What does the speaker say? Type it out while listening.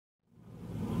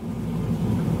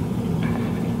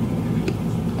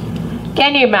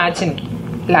Can you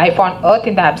imagine life on Earth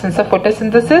in the absence of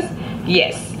photosynthesis?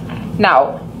 Yes.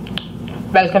 Now,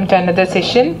 welcome to another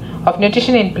session of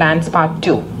Nutrition in Plants Part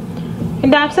 2. In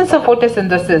the absence of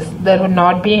photosynthesis, there would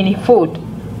not be any food.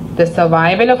 The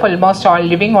survival of almost all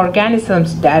living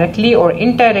organisms directly or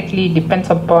indirectly depends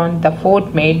upon the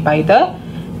food made by the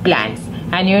plants.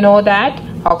 And you know that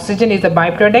oxygen is a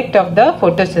byproduct of the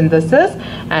photosynthesis,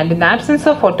 and in the absence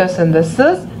of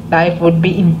photosynthesis, life would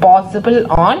be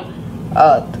impossible on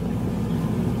Earth.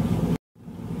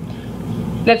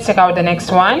 Let's check out the next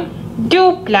one.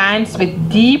 Do plants with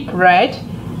deep red,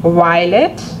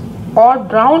 violet or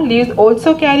brown leaves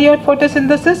also carry out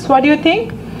photosynthesis? What do you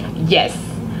think? Yes.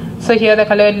 So here the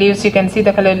colored leaves, you can see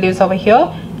the colored leaves over here.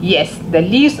 Yes, the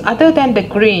leaves other than the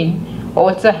green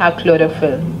also have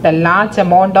chlorophyll. The large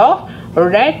amount of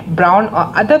red, brown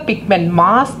or other pigment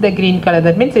masks the green color.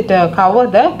 That means it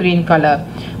covers the green color.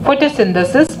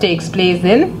 Photosynthesis takes place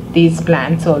in these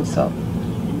plants also.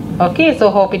 Okay, so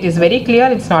hope it is very clear.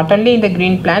 It's not only in the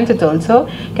green plants, it's also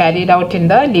carried out in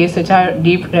the leaves which are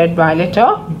deep red, violet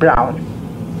or brown.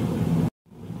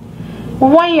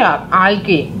 Why are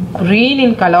algae green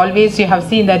in color? Always you have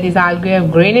seen that these algae are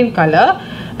green in color.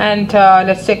 And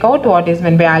let's check out what is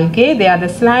meant by algae. They are the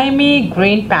slimy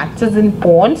green patches in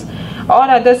ponds or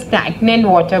other stagnant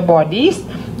water bodies,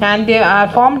 and they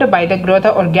are formed by the growth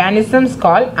of organisms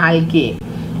called algae.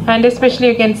 And especially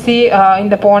you can see in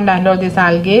the pond and all these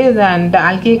algae, and the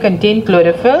algae contain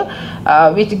chlorophyll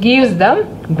which gives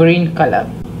them green color.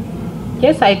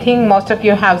 Yes, I think most of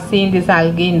you have seen this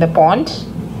algae in the pond.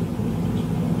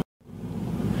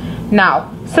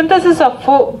 Now, synthesis of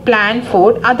plant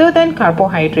food other than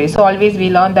carbohydrates. So always we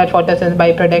learn that photosynthesis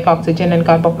byproduct oxygen and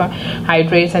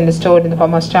carbohydrates and stored in the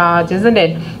form of starch, isn't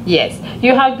it? Yes,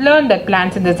 you have learned that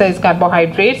plants synthesize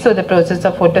carbohydrates. So the process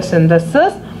of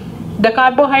photosynthesis, the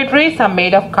carbohydrates are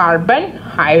made of carbon,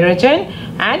 hydrogen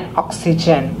and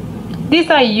oxygen. These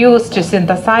are used to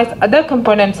synthesize other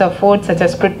components of food such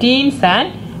as proteins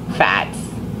and fats.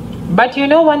 But you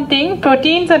know one thing,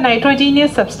 proteins are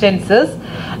nitrogenous substances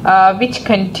which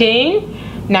contain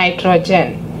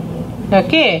nitrogen.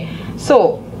 Okay,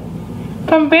 so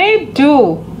from where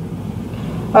do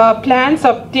plants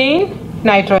obtain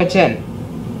nitrogen?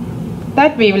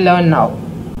 That we will learn now.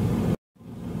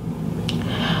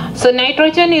 So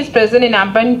nitrogen is present in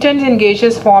abundance in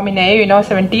gaseous form in air. You know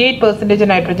 78% of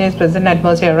nitrogen is present in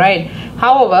atmosphere, right?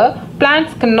 However,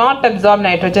 plants cannot absorb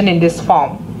nitrogen in this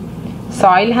form.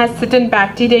 Soil has certain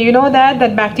bacteria. You know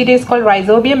that bacteria is called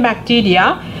rhizobium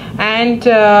bacteria, and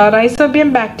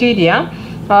rhizobium bacteria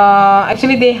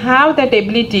actually they have that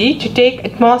ability to take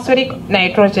atmospheric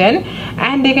nitrogen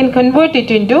and they can convert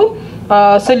it into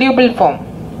soluble form.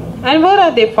 And where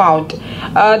are they found?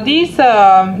 These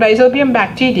rhizobium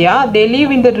bacteria, they live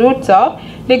in the roots of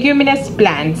leguminous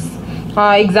plants.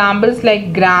 Examples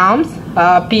like grams,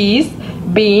 peas,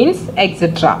 beans,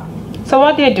 etc. So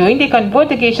what they are doing, they convert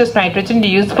the gaseous nitrogen to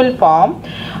useful form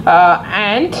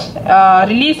and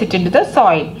release it into the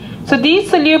soil. So these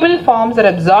soluble forms are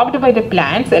absorbed by the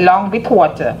plants along with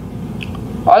water.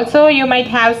 Also, you might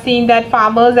have seen that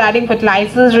farmers adding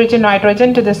fertilizers rich in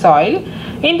nitrogen to the soil.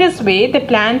 In this way, the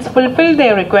plants fulfill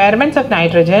their requirements of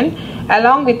nitrogen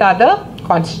along with other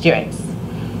constituents.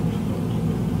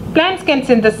 Plants can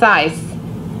synthesize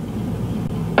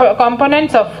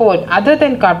components of food other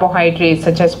than carbohydrates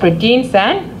such as proteins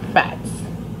and